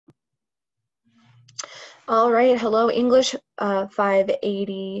All right, hello English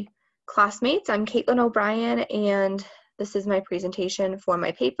 580 classmates. I'm Caitlin O'Brien, and this is my presentation for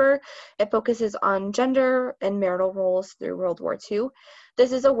my paper. It focuses on gender and marital roles through World War II.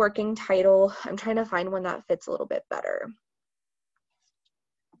 This is a working title. I'm trying to find one that fits a little bit better.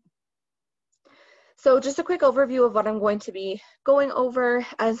 So just a quick overview of what I'm going to be going over.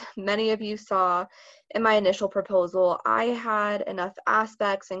 As many of you saw in my initial proposal, I had enough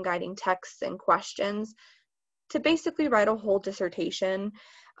aspects and guiding texts and questions to basically write a whole dissertation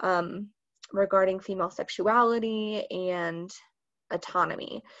regarding female sexuality and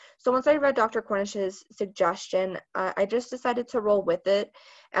autonomy. So once I read Dr. Cornish's suggestion, I just decided to roll with it.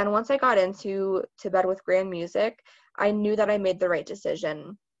 And once I got into To Bed with Grand Music, I knew that I made the right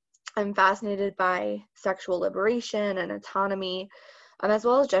decision. I'm fascinated by sexual liberation and autonomy, as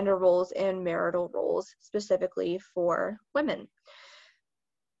well as gender roles and marital roles, specifically for women.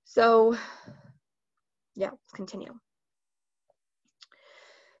 So yeah, let's continue.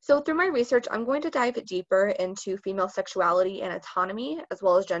 So through my research, I'm going to dive deeper into female sexuality and autonomy, as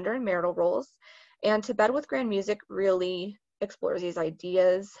well as gender and marital roles. And To Bed with Grand Music really explores these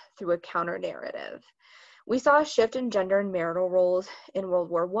ideas through a counter-narrative. We saw a shift in gender and marital roles in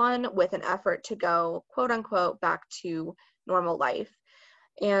World War I with an effort to go, quote unquote, back to normal life.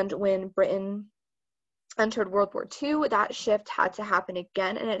 And when Britain entered World War II, that shift had to happen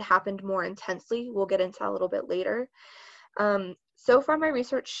again, and it happened more intensely. We'll get into that a little bit later. So far, my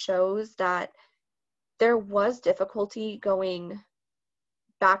research shows that there was difficulty going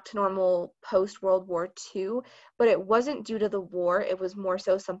back to normal post-World War II, but it wasn't due to the war. It was more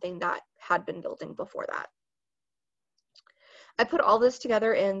so something that had been building before that. I put all this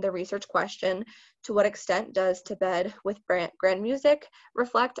together in the research question: to what extent does To Bed with Grand Music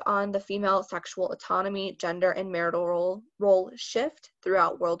reflect on the female sexual autonomy, gender, and marital role shift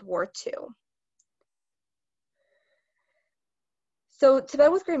throughout World War II? So To Bed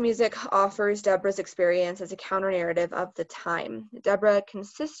with Grand Music offers Deborah's experience as a counter-narrative of the time. Deborah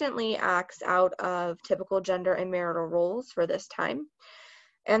consistently acts out of typical gender and marital roles for this time,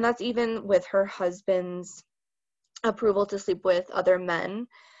 and that's even with her husband's approval to sleep with other men.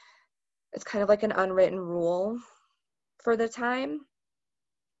 It's kind of like an unwritten rule for the time.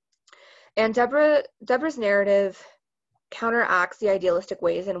 And Deborah's narrative counteracts the idealistic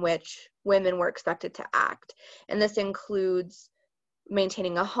ways in which women were expected to act, and this includes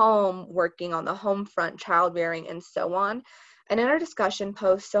maintaining a home, working on the home front, childbearing, and so on. And in our discussion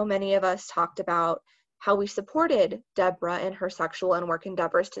post, so many of us talked about how we supported Deborah in her sexual and work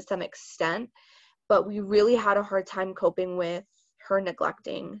endeavors to some extent, but we really had a hard time coping with her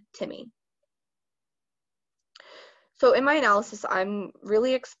neglecting Timmy. So in my analysis, I'm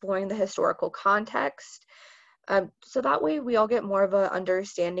really exploring the historical context, so that way we all get more of an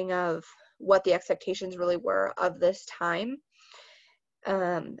understanding of what the expectations really were of this time.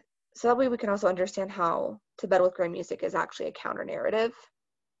 So that way we can also understand how To Bed with Grand Music is actually a counter-narrative.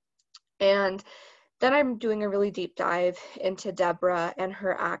 And then I'm doing a really deep dive into Deborah and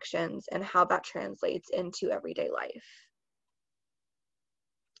her actions and how that translates into everyday life.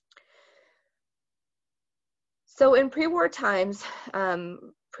 So in pre-war times,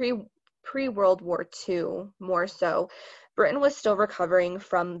 pre-World War II more so, Britain was still recovering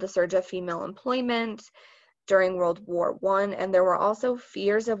from the surge of female employment during World War I, and there were also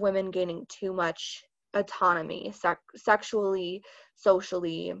fears of women gaining too much autonomy, sexually,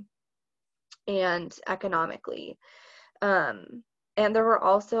 socially, and economically. And there were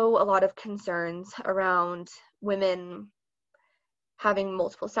also a lot of concerns around women having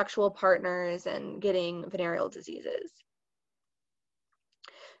multiple sexual partners and getting venereal diseases.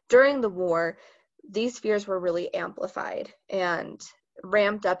 During the war, these fears were really amplified and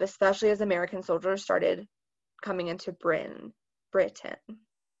ramped up, especially as American soldiers started coming into Britain.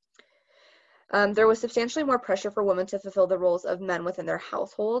 There was substantially more pressure for women to fulfill the roles of men within their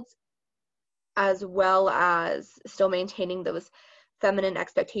households, as well as still maintaining those feminine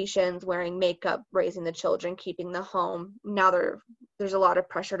expectations, wearing makeup, raising the children, keeping the home. Now there's a lot of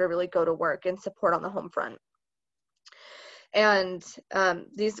pressure to really go to work and support on the home front. And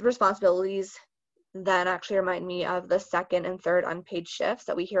these responsibilities then actually remind me of the second and third unpaid shifts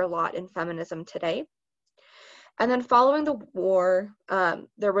that we hear a lot in feminism today. And then following the war,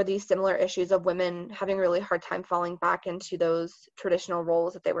 there were these similar issues of women having a really hard time falling back into those traditional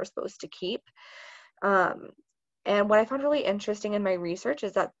roles that they were supposed to keep. And what I found really interesting in my research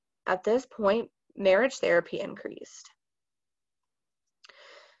is that at this point, marriage therapy increased.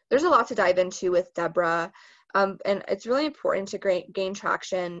 There's a lot to dive into with Deborah, and it's really important to gain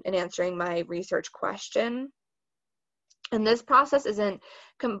traction in answering my research question. And this process isn't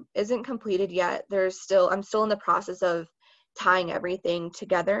completed yet. I'm still in the process of tying everything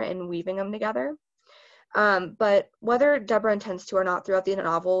together and weaving them together. But whether Deborah intends to or not, throughout the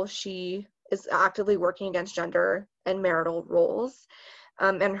novel, she is actively working against gender and marital roles.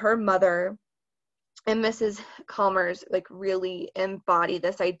 And her mother and Mrs. Chalmers like really embody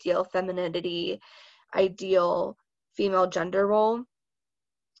this ideal femininity, ideal female gender role.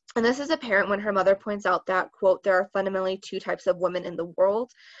 And this is apparent when her mother points out that, quote, there are fundamentally two types of women in the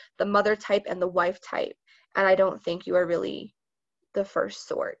world, the mother type and the wife type. And I don't think you are really the first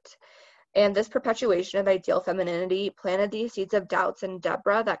sort. And this perpetuation of ideal femininity planted these seeds of doubts in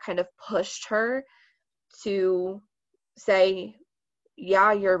Deborah that kind of pushed her to say,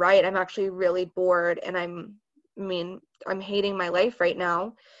 yeah, you're right. I'm actually really bored and I'm hating my life right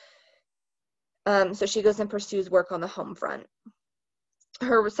now. So she goes and pursues work on the home front.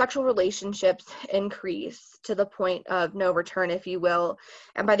 Her sexual relationships increase to the point of no return, if you will.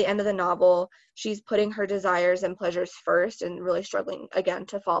 And by the end of the novel, she's putting her desires and pleasures first and really struggling again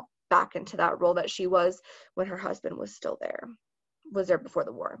to fall back into that role that she was when her husband was there before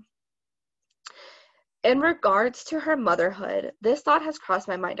the war. In regards to her motherhood, this thought has crossed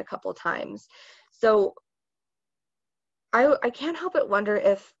my mind a couple times. So I can't help but wonder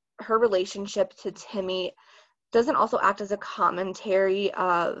if her relationship to Timmy doesn't also act as a commentary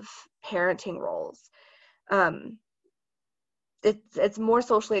of parenting roles. It's more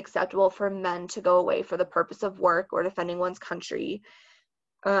socially acceptable for men to go away for the purpose of work or defending one's country,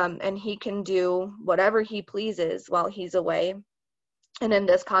 and he can do whatever he pleases while he's away. And in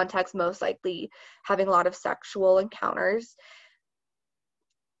this context, most likely having a lot of sexual encounters.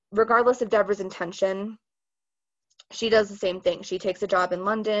 Regardless of Deborah's intention, she does the same thing. She takes a job in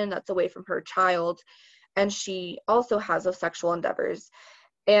London that's away from her child, and she also has those sexual endeavors.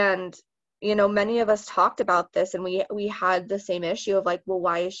 And, you know, many of us talked about this, and we had the same issue of like, well,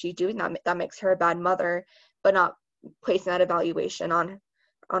 why is she doing that? That makes her a bad mother, but not placing that evaluation on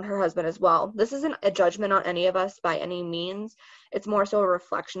her husband as well. This isn't a judgment on any of us by any means. It's more so a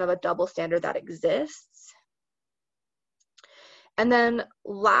reflection of a double standard that exists. And then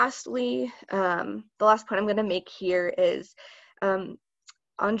lastly, the last point I'm going to make here is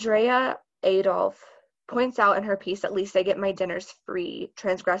Andrea Adolph points out in her piece, at least I get my dinners free,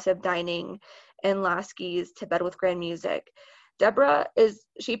 Transgressive Dining, and Laski's To Bed with Grand Music.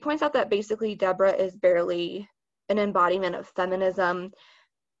 She points out that basically Deborah is barely an embodiment of feminism,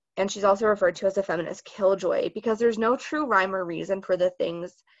 and she's also referred to as a feminist killjoy because there's no true rhyme or reason for the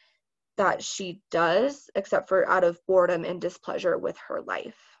things that she does except for out of boredom and displeasure with her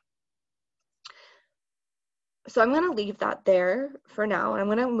life. So I'm going to leave that there for now, and I'm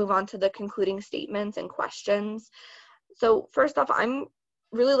going to move on to the concluding statements and questions. So first off, I'm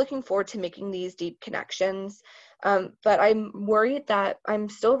really looking forward to making these deep connections, but I'm worried that I'm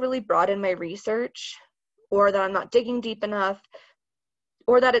still really broad in my research, or that I'm not digging deep enough,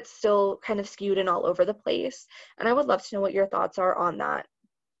 or that it's still kind of skewed and all over the place. And I would love to know what your thoughts are on that.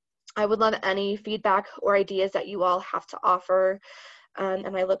 I would love any feedback or ideas that you all have to offer,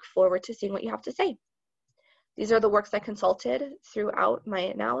 and I look forward to seeing what you have to say. These are the works I consulted throughout my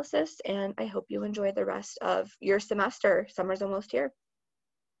analysis, and I hope you enjoy the rest of your semester. Summer's almost here.